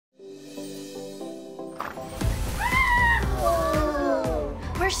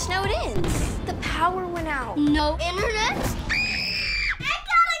power went out. No internet? I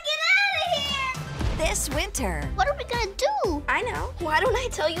gotta get out of here! This winter, What are we gonna do? I know. Why don't I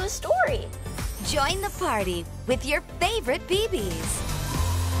tell you a story? join the party with your favorite BBs.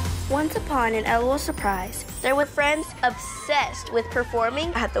 Once upon an L.O.L. Surprise, there were friends obsessed with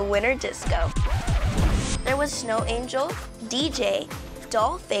performing at the winter disco. There was Snow Angel, DJ,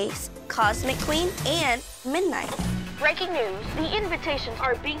 Dollface, Cosmic Queen, and Midnight. Breaking news, the invitations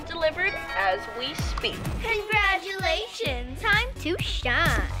are being delivered as we speak. Congratulations! Time to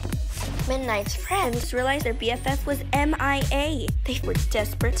shine. Midnight's friends realized their BFF was MIA. They were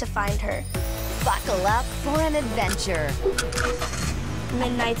desperate to find her. Buckle up for an adventure.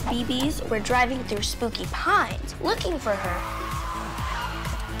 Midnight's BBs were driving through spooky pines looking for her.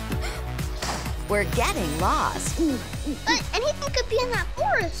 We're getting lost. But anything could be in that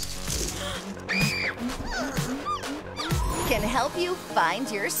forest. Can help you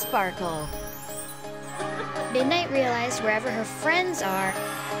find your sparkle. Midnight realized wherever her friends are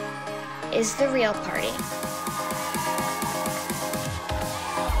is the real party.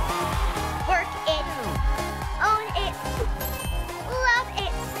 Work it. Own it. Love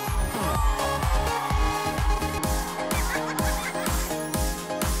it.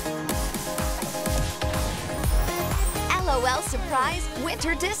 L.O.L. Surprise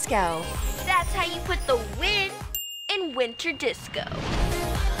Winter Disco. That's how you put the win in winter disco.